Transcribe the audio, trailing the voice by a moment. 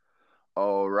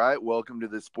right, welcome to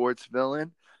the Sports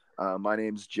Villain. My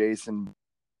name's Jason,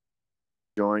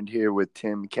 joined here with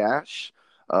Tim Cash.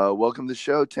 Welcome to the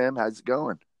show, Tim. How's it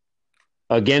going?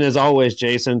 Again, as always,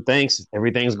 Jason, thanks.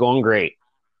 Everything's going great.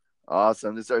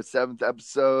 Awesome. This is our seventh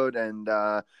episode, and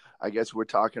I guess we're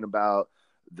talking about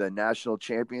the national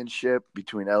championship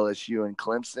between LSU and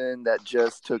Clemson that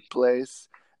just took place,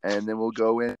 and then we'll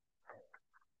go in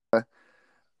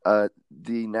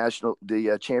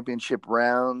the championship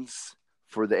rounds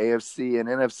for the AFC and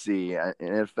NFC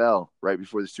and NFL right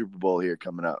before the Super Bowl here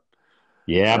coming up.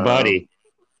 Yeah, Um, buddy.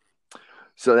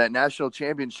 so that national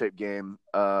championship game,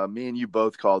 me and you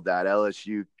both called that.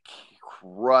 LSU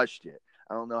crushed it.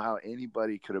 I don't know how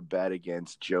anybody could have bet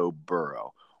against Joe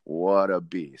Burrow. What a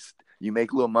beast. You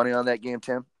make a little money on that game,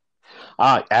 Tim?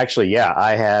 Actually, yeah,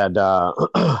 I had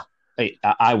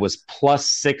I was plus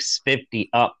 650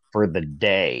 up for the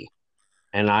day,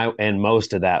 and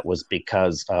most of that was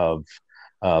because of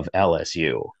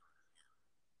LSU.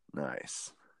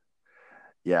 Nice.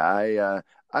 Yeah,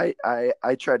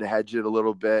 I tried to hedge it a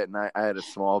little bit, and I had a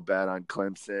small bet on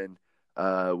Clemson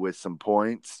with some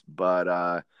points, but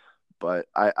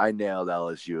I nailed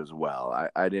LSU as well.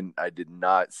 I did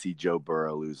not see Joe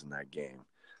Burrow losing that game,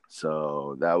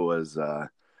 so that was a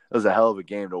hell of a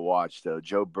game to watch. Though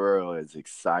Joe Burrow is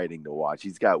exciting to watch.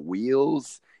 He's got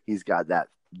wheels. He's got that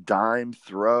dime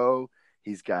throw.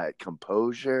 He's got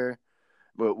composure.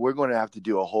 But we're going to have to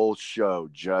do a whole show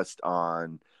just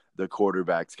on the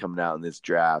quarterbacks coming out in this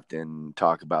draft and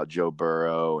talk about Joe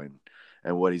Burrow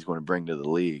and what he's going to bring to the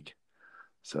league.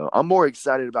 So I'm more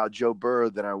excited about Joe Burrow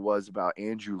than I was about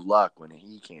Andrew Luck when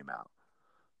he came out.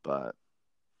 But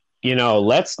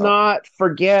Let's uh, not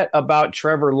forget about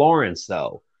Trevor Lawrence,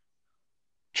 though.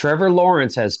 Trevor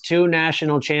Lawrence has two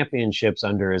national championships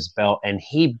under his belt, and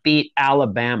he beat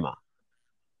Alabama.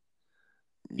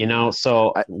 yeah,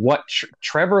 So I what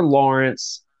Trevor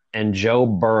Lawrence and Joe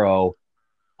Burrow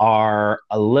are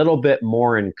a little bit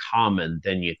more in common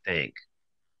than you think.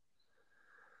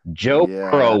 Joe yeah,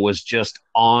 Burrow was just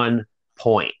on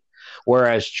point.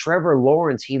 Whereas Trevor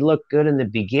Lawrence, he looked good in the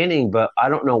beginning, but I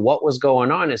don't know what was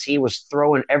going on as he was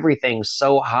throwing everything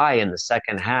so high in the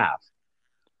second half.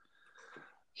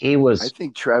 He I was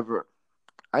think Trevor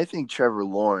I think Trevor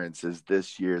Lawrence is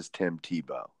this year's Tim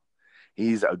Tebow.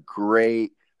 He's a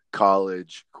great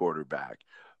college quarterback,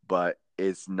 but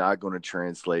it's not going to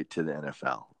translate to the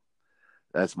NFL.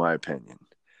 That's my opinion.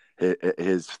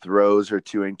 His throws are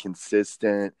too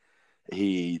inconsistent.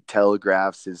 He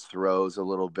telegraphs his throws a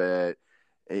little bit.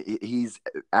 He's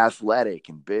athletic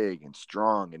and big and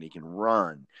strong, and he can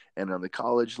run. And on the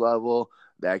college level,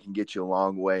 that can get you a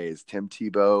long ways. Tim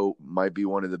Tebow might be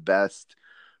one of the best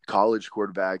college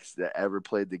quarterbacks that ever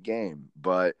played the game,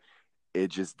 but it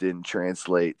just didn't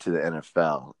translate to the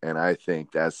NFL. And I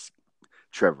think that's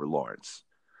Trevor Lawrence.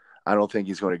 I don't think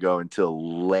he's going to go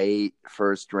until late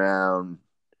first round.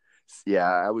 Yeah,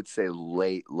 I would say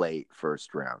late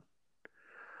first round.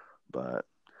 But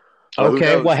who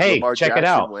okay. Well, knows? hey, Lamar check it Jackson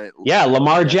out. went. Yeah,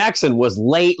 Lamar Yeah, Jackson was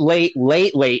late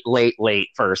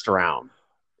first round.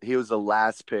 he was the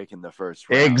last pick in the first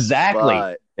round. Exactly.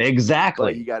 But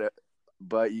Exactly. you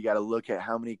gotta look at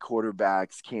how many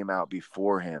quarterbacks came out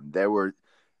before him. There were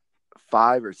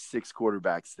five or six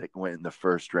quarterbacks that went in the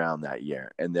first round that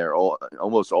year, and they're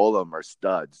almost all of them are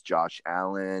studs. Josh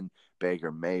Allen,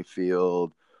 Baker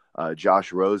Mayfield,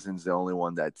 Josh Rosen's the only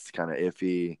one that's kind of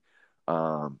iffy.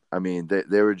 I mean,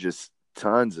 there were just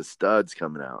tons of studs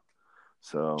coming out.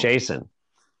 So Jason,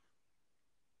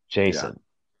 yeah, Jason,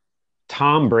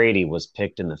 Tom Brady was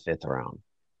picked in the fifth round.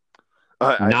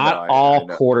 I know, Not I all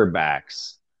know.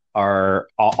 quarterbacks are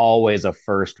always a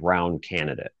first round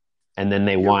candidate, and then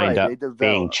they You're wind right. up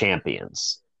being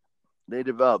champions. They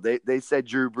developed. They said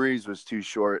Drew Brees was too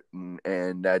short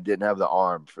and didn't have the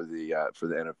arm for the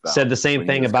NFL Said the same when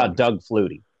he thing was about coming. Doug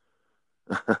Flutie.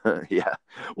 Yeah.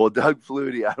 Well, Doug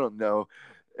Flutie, I don't know.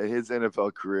 His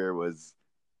NFL career was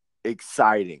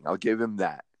exciting. I'll give him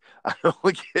that. I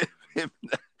will give him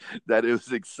that it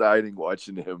was exciting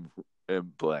watching him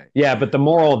play. Yeah, but the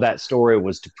moral of that story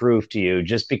was to prove to you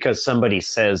just because somebody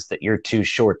says that you're too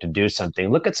short to do something.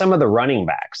 Look at some of the running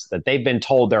backs that they've been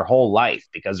told their whole life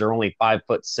because they're only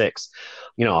 5'6",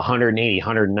 180,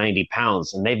 190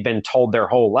 pounds, and they've been told their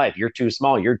whole life, you're too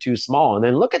small, you're too small. And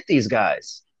then look at these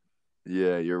guys.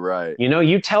 Yeah, you're right.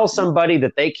 You tell somebody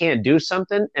that they can't do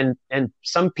something, and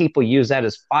some people use that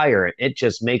as fire, and it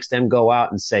just makes them go out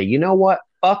and say, you know what?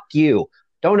 Fuck you.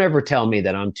 Don't ever tell me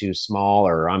that I'm too small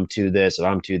or I'm too this or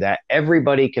I'm too that.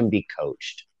 Everybody can be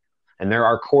coached. And there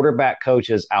are quarterback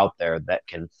coaches out there that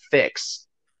can fix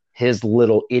his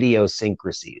little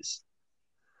idiosyncrasies.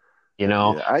 You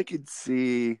know, Yeah, I could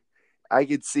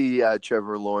see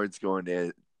Trevor Lawrence going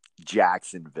to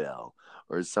Jacksonville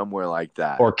or somewhere like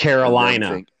that, or and them Carolina.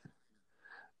 think,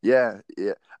 yeah,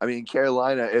 yeah. I mean,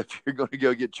 Carolina, if you're going to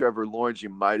go get Trevor Lawrence, you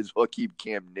might as well keep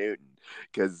Cam Newton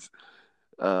because,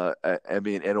 I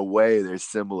mean, in a way, they're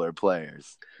similar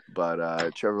players.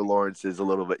 But Trevor Lawrence is a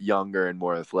little bit younger and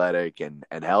more athletic and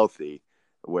healthy,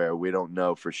 where we don't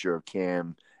know for sure if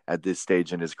Cam at this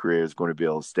stage in his career is going to be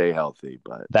able to stay healthy.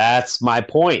 But That's my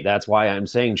point. That's why I'm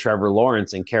saying Trevor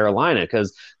Lawrence in Carolina.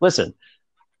 Because listen,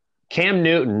 Cam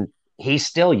Newton, he's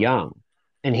still young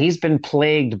and he's been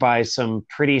plagued by some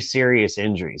pretty serious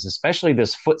injuries, especially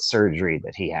this foot surgery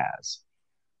that he has.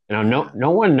 You know, yeah,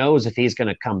 no one knows if he's going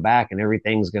to come back and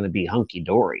everything's going to be hunky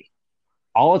dory.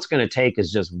 All it's going to take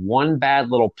is just one bad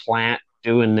little plant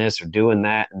doing this or doing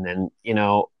that, and then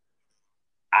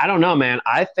I don't know, man.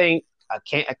 I think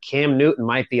Cam Newton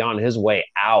might be on his way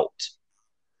out.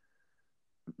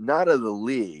 not of the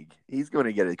league. He's going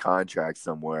to get a contract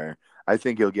somewhere. I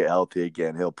think he'll get healthy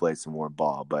again. He'll play some more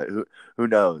ball, but who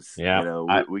knows? Yeah, You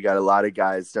know, we got a lot of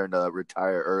guys starting to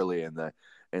retire early in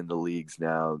the leagues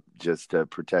now just to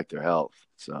protect their health.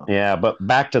 So yeah. But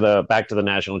back to the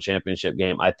national championship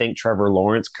game. I think Trevor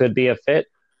Lawrence could be a fit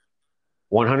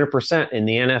 100% in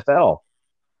the NFL.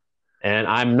 And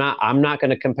I'm not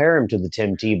going to compare him to the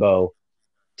Tim Tebow.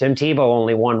 Tim Tebow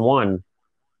only won one.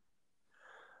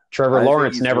 Trevor I think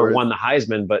Lawrence he's never worth won the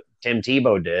Heisman, but Tim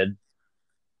Tebow did.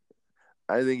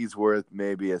 I think he's worth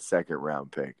maybe a second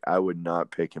round pick. I would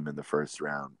not pick him in the first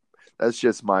round. That's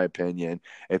just my opinion.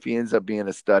 If he ends up being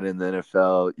a stud in the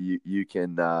NFL, you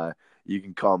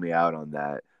can call me out on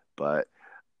that. But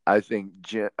I think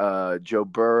Joe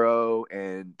Burrow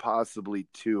and possibly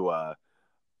Tua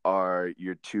are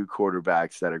your two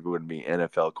quarterbacks that are going to be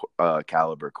NFL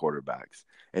caliber quarterbacks.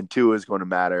 And Tua is going to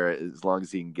matter as long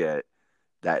as he can get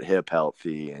that hip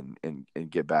healthy and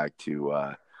get back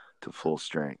to full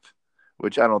strength,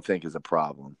 which I don't think is a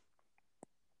problem.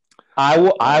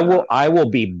 But I will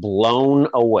be blown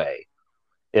away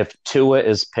if Tua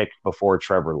is picked before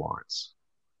Trevor Lawrence.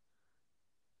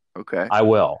 okay, I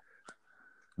will,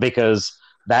 because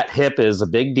that hip is a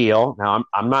big deal. Now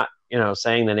I'm not,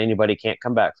 saying that anybody can't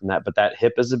come back from that, but that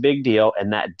hip is a big deal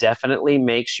and that definitely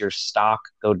makes your stock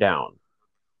go down.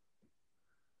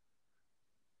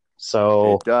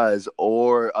 So, it does.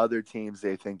 Or other teams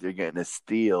they think they're getting a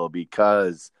steal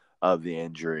because of the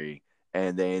injury,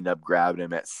 and they end up grabbing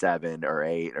him at 7 or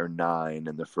 8 or 9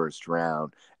 in the first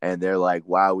round, and they're like,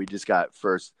 "Wow, we just got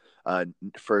first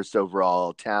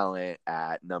overall talent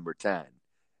at number 10,"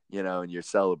 and you're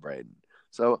celebrating.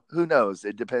 So who knows?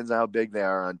 It depends on how big they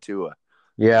are on Tua.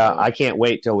 yeah, So I can't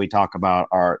wait till we talk about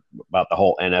the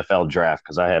whole NFL draft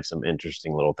because I have some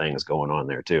interesting little things going on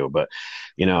there too. But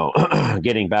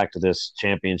getting back to this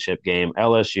championship game,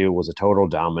 LSU was a total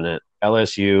dominant.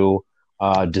 LSU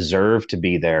deserved to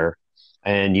be there.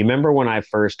 And you remember when I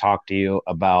first talked to you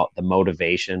about the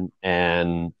motivation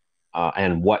and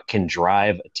what can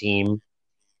drive a team?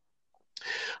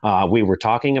 We were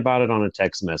talking about it on a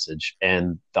text message,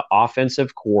 and the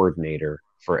offensive coordinator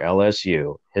for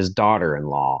LSU, his daughter in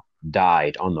law,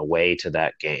 died on the way to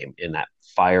that game in that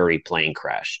fiery plane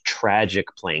crash, tragic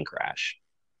plane crash.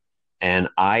 And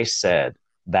I said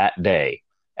that day,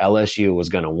 LSU was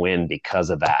going to win because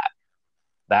of that.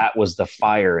 That was the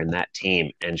fire in that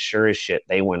team. And sure as shit,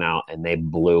 they went out and they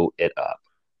blew it up.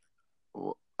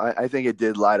 well, I think it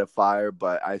did light a fire,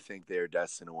 but I think they're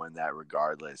destined to win that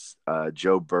regardless.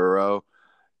 Joe Burrow,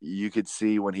 you could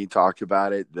see when he talked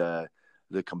about it, the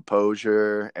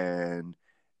composure, and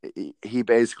he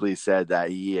basically said that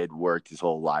he had worked his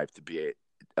whole life to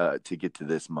get to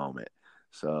this moment.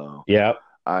 So Yep.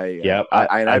 Yep.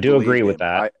 I I do agree believed with him.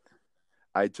 that.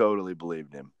 I totally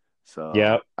believed him. So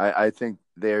Yep. I think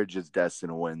they're just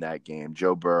destined to win that game.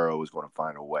 Joe Burrow was going to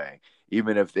find a way,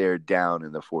 even if they're down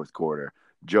in the fourth quarter.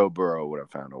 Joe Burrow would have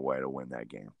found a way to win that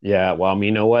game. Yeah, well,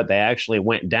 you know what? They actually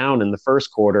went down in the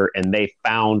first quarter and they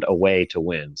found a way to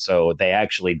win. So they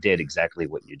actually did exactly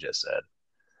what you just said.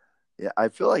 Yeah, I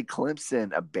feel like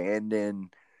Clemson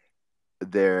abandoned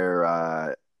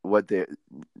their what they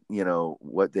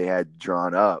what they had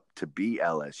drawn up to beat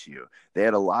LSU. They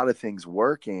had a lot of things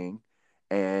working,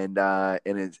 and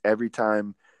it's every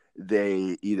time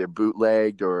they either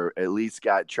bootlegged or at least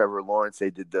got Trevor Lawrence. They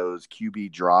did those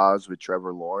QB draws with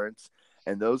Trevor Lawrence,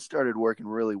 and those started working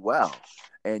really well.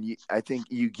 And I think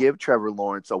you give Trevor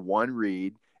Lawrence a one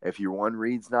read. If your one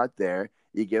read's not there,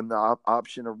 you give him the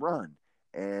option to run,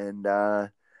 and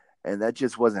and that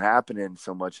just wasn't happening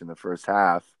so much in the first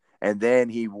half. And then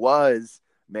he was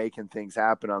making things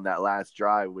happen on that last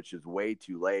drive, which is way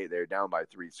too late. They're down by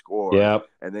 3 scores, Yep.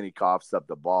 and then he coughs up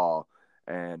the ball,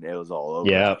 and it was all over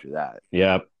Yep. after that.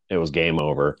 Yep. It was game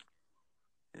over.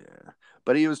 Yeah,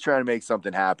 but he was trying to make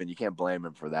something happen. You can't blame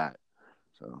him for that.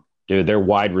 So, Dude, their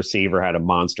wide receiver had a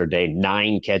monster day.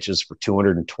 9 catches for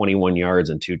 221 yards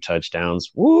and 2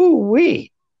 touchdowns. Woo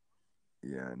wee.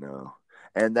 yeah, I know.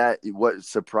 And that what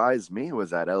surprised me was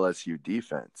that LSU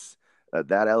defense.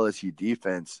 That LSU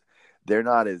defense, they're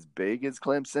not as big as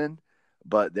Clemson,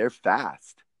 but they're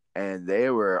fast, and they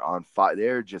were on fire.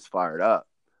 They're just fired up.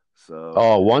 So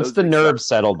Oh, it once was the exciting. nerves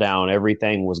settled down,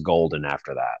 everything was golden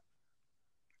after that.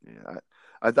 Yeah,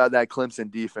 I thought that Clemson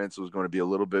defense was going to be a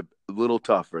little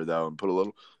tougher though, and put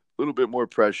little bit more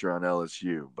pressure on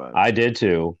LSU. But I did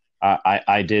too.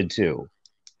 I did too.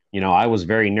 I was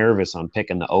very nervous on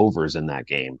picking the overs in that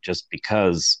game just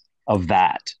because of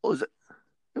that. what was it?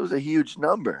 It was a huge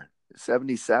number,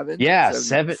 77, Yeah,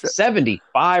 70.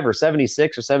 75 or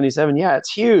 76 or 77. Yeah, it's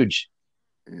huge.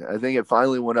 Yeah, I think it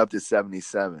finally went up to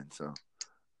 77. So,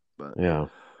 but Yeah. all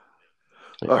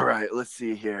Yeah. right, let's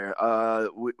see here.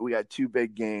 We got two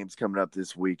big games coming up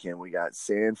this weekend. We got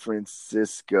San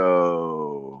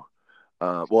Francisco.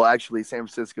 Well, actually, San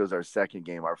Francisco is our second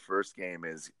game. Our first game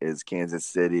is Kansas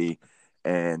City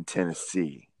and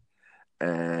Tennessee,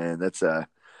 and that's a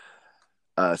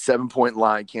 7 point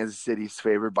line. Kansas City's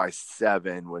favored by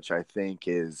 7, which I think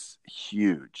is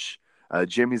huge.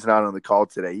 Jimmy's not on the call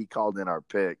today. He called in our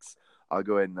picks. I'll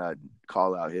go ahead and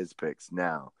call out his picks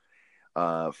now.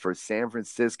 For San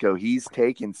Francisco, he's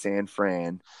taking San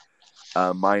Fran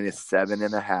minus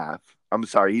 7.5. I'm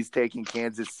sorry, he's taking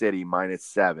Kansas City minus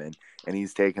 7, and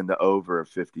he's taking the over of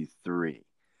 53.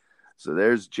 So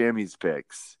there's Jimmy's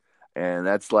picks, and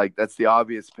that's the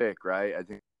obvious pick, right? I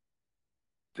think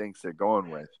thinks they're going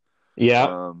with.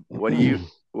 Yeah. What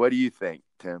do you think,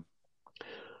 Tim?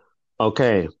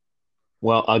 Okay.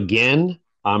 Well, again,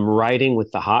 I'm riding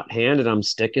with the hot hand and I'm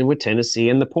sticking with Tennessee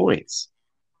in the points.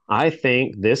 I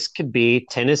think this could be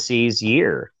Tennessee's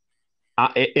year.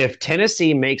 If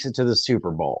Tennessee makes it to the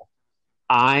Super Bowl,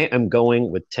 I am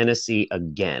going with Tennessee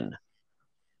again.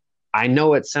 I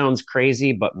know it sounds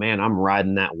crazy, but man, I'm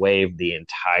riding that wave the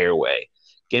entire way.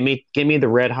 Give me the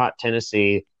red hot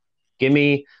Tennessee. Give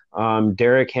me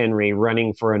Derrick Henry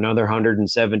running for another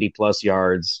 170 plus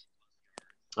yards.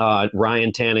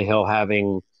 Ryan Tannehill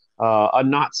having a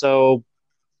not so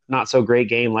great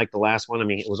game like the last one. I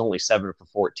mean, it was only 7 for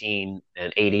 14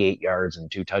 and 88 yards and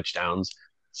 2 touchdowns.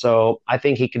 So I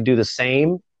think he can do the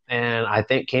same. And I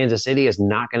think Kansas City is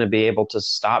not going to be able to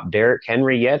stop Derrick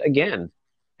Henry yet again.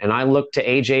 And I look to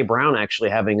A.J. Brown actually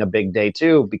having a big day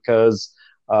too because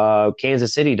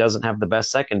Kansas City doesn't have the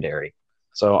best secondary.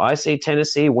 So I see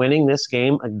Tennessee winning this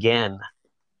game again.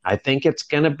 I think it's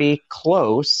going to be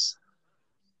close,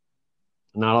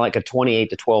 not like a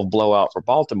 28-12 blowout for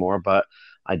Baltimore, but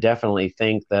I definitely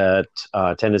think that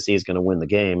Tennessee is going to win the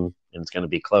game and it's going to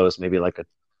be close, maybe like a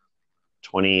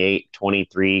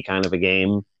 28-23 kind of a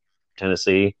game,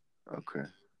 Tennessee. Okay.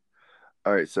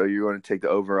 All right, so you're going to take the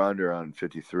over under on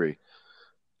 53.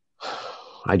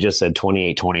 I just said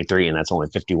 28-23 and that's only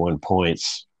 51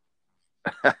 points.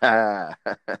 You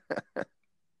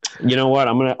know what?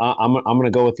 I'm gonna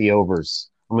go with the overs.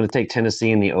 I'm gonna take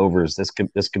Tennessee in the overs. This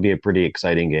could be a pretty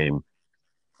exciting game.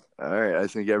 All right, I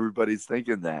think everybody's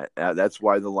thinking that. That's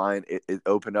why the line it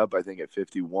opened up, I think, at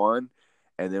 51,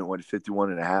 and then went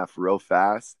 51.5 real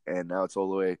fast, and now it's all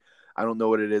the way. I don't know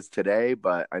what it is today,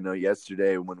 but I know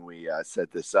yesterday when we set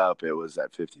this up, it was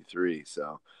at 53.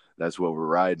 So that's what we're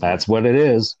riding That's with. what it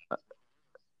is.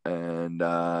 And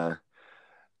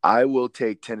I will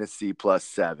take Tennessee plus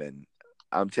 7.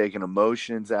 I'm taking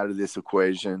emotions out of this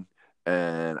equation,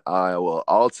 and I will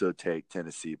also take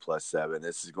Tennessee plus 7.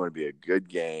 This is going to be a good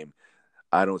game.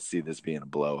 I don't see this being a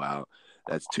blowout.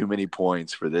 That's too many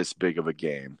points for this big of a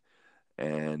game.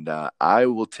 And I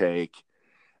will take,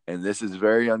 and this is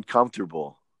very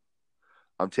uncomfortable,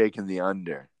 I'm taking the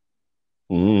under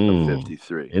of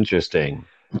 53. Interesting.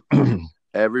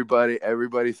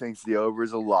 Everybody thinks the over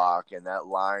is a lock, and that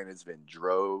line has been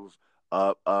drove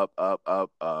up, up, up,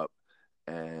 up, up.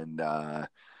 And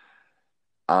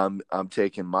I'm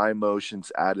taking my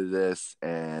emotions out of this,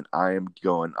 and I am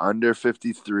going under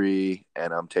 53,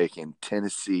 and I'm taking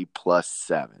Tennessee plus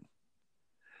 7.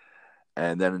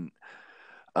 And then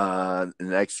the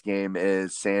next game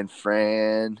is San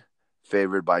Fran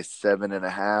favored by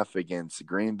 7.5 against the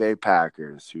Green Bay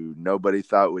Packers, who nobody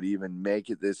thought would even make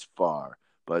it this far,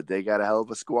 but they got a hell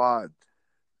of a squad.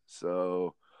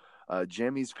 So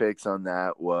Jimmy's picks on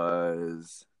that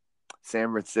was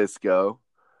San Francisco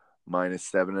minus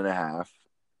 7.5,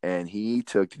 and he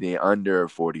took the under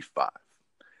 45.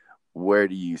 Where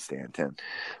do you stand, Tim?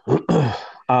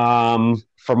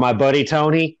 For my buddy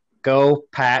Tony, go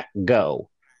Pack, go.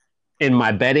 In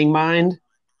my betting mind,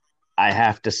 I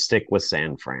have to stick with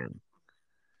San Fran.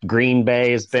 Green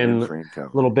Bay has San been a Fran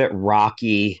cover. little bit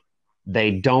rocky.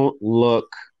 They don't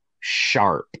look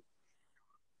sharp.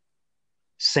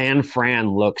 San Fran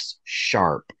looks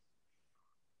sharp.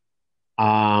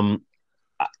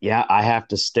 Yeah, I have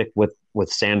to stick with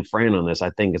San Fran on this.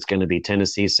 I think it's going to be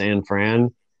Tennessee San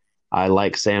Fran. I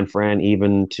like San Fran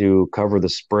even to cover the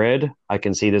spread. I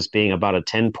can see this being about a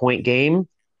 10-point game.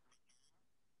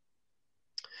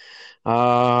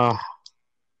 Over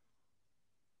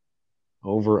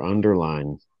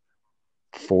underline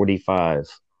 45.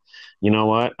 You know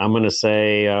what? I'm gonna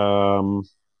say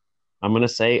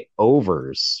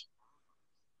overs.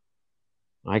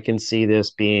 I can see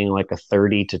this being like a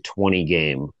 30-20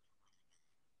 game.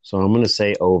 So I'm gonna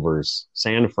say overs.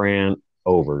 San Fran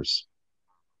overs.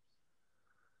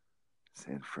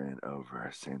 San Fran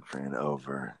over. San Fran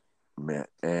over. Man.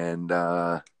 And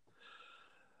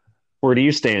where do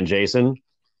you stand, Jason?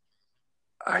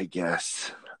 I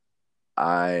guess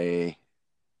I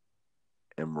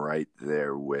am right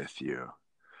there with you.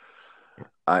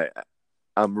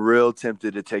 I'm real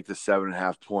tempted to take the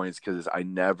 7.5 points because I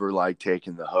never like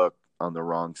taking the hook on the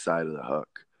wrong side of the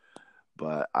hook.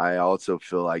 But I also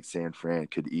feel like San Fran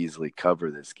could easily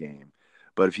cover this game.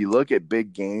 But if you look at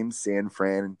big games San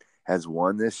Fran has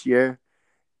won this year,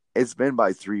 it's been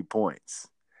by 3 points.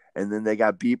 And then they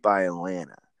got beat by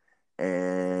Atlanta.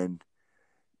 And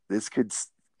this could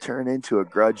turn into a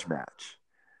grudge match.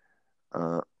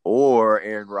 Or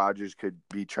Aaron Rodgers could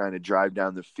be trying to drive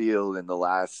down the field in the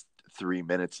last 3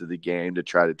 minutes of the game to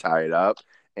try to tie it up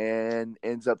and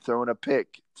ends up throwing a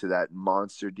pick to that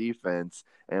monster defense.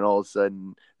 And all of a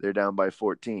sudden they're down by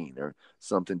 14 or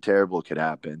something terrible could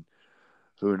happen.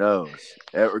 Who knows?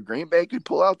 Or Green Bay could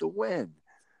pull out the win.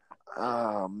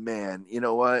 Oh, man. You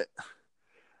know what?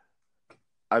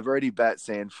 I've already bet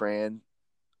San Fran,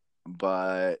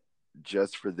 but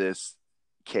just for this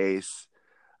case,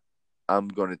 I'm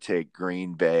going to take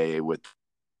Green Bay with.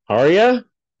 Are you?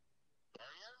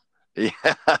 Yeah.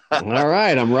 All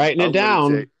right. I'm writing it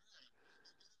down.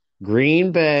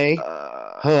 Green Bay,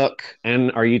 hook.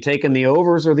 And are you taking the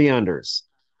overs or the unders?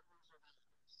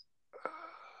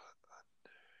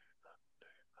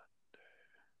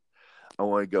 I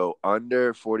want to go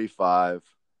under 45.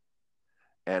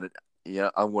 And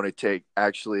I want to take,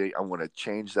 actually, I want to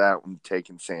change that. I'm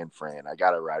taking San Fran. I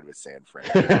got to ride with San Fran.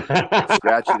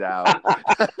 Scratch it out.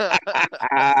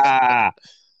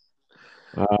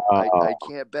 I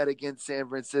can't bet against San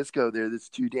Francisco. That's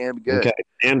too damn good. Okay,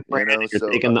 San Fran, you're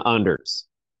taking the unders.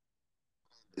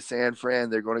 San Fran,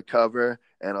 they're going to cover,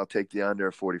 and I'll take the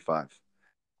under 45.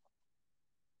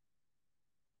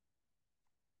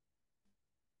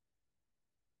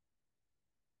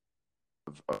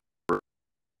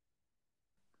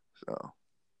 So,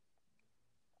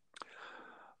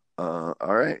 all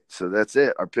right. So that's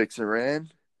it. Our picks are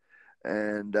in,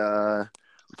 and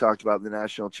we talked about the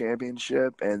national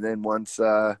championship, and then once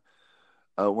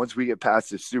we get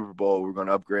past the Super Bowl, we're going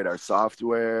to upgrade our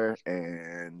software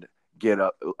and get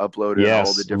uploaded on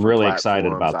all the different really platforms,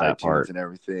 excited about that iTunes part and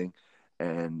everything,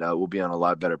 and we'll be on a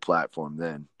lot better platform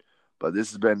then. But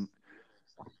this has been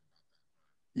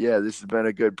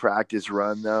a good practice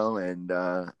run though, and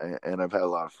I've had a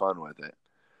lot of fun with it.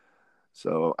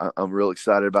 So I'm real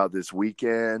excited about this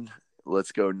weekend.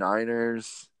 Let's go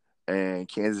Niners and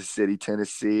Kansas City,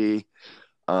 Tennessee.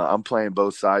 I'm playing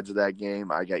both sides of that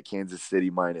game. I got Kansas City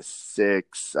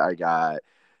 -6. I got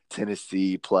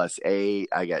Tennessee +8.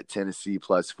 I got Tennessee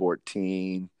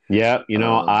 +14. Yeah,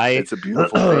 it's a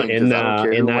beautiful thing in I don't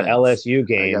care in who that wins. LSU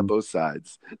game. I got both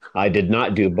sides. I did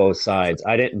not do both sides.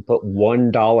 I didn't put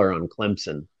 $1 on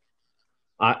Clemson.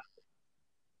 I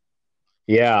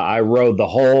rode the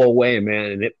whole way,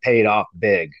 man, and it paid off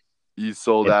big. You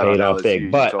sold out on LSU.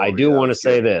 Big. But I do want to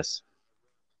say this.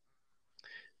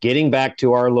 Getting back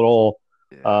to our little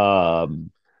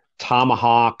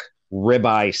tomahawk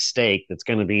ribeye steak that's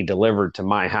going to be delivered to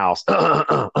my house.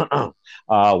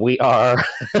 We are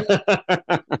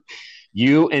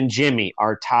you and Jimmy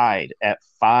are tied at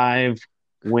 5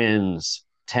 wins,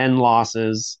 10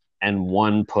 losses, and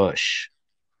 1 push.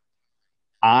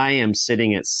 I am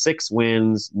sitting at 6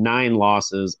 wins, 9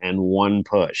 losses, and 1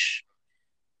 push.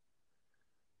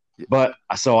 But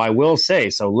so I will say,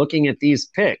 looking at these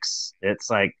picks, it's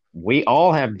like we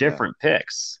all have different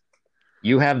picks.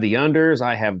 You have the unders,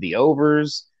 I have the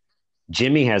overs.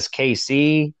 Jimmy has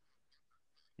KC.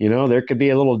 There could be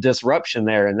a little disruption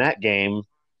there in that game.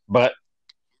 But,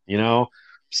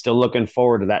 still looking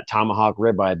forward to that tomahawk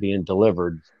ribeye being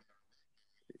delivered.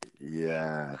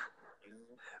 Yeah.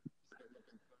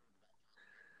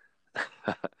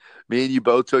 Me and you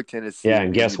both took Tennessee, Yeah, and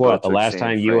and me and guess you what? both The took last San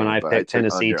time you and Fran, I but I picked took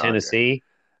Tennessee, under, Tennessee,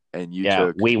 and you yeah,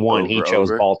 took we won. He chose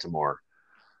over. Baltimore.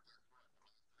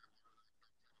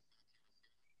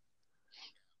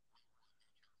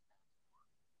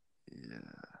 Yeah.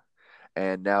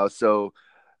 And now, so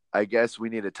I guess we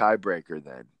need a tiebreaker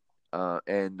then.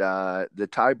 And the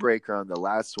tiebreaker on the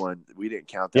last one, we didn't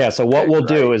count that Yeah, as a so what pick, we'll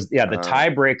do right? is, yeah, the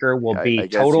tiebreaker will I be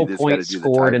guess you total just got to points do the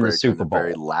scored in the tiebreaker in Super the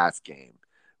very Bowl. last game.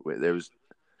 There was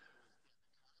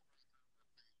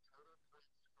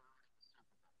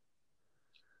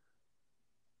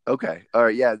okay, all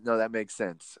right, yeah, no, that makes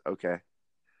sense. Okay,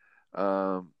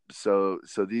 so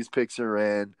these picks are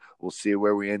in. We'll see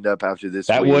where we end up after this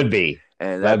That would week, be.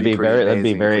 and that'd be pretty That'd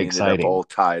be amazing if very we ended up exciting. all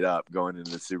tied up going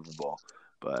into the Super Bowl.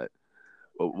 But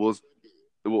we'll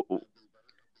we'll,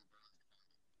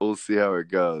 we'll see how it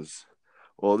goes.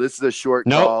 Well, this is a short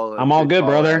Nope, call, a I'm all good good, call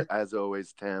brother. as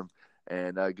always, Tim.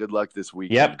 And good luck this Yep,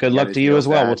 weekend. You good got luck to anything you as else to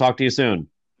well. We'll add? talk to you soon.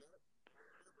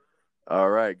 All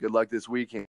right, good luck this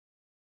weekend.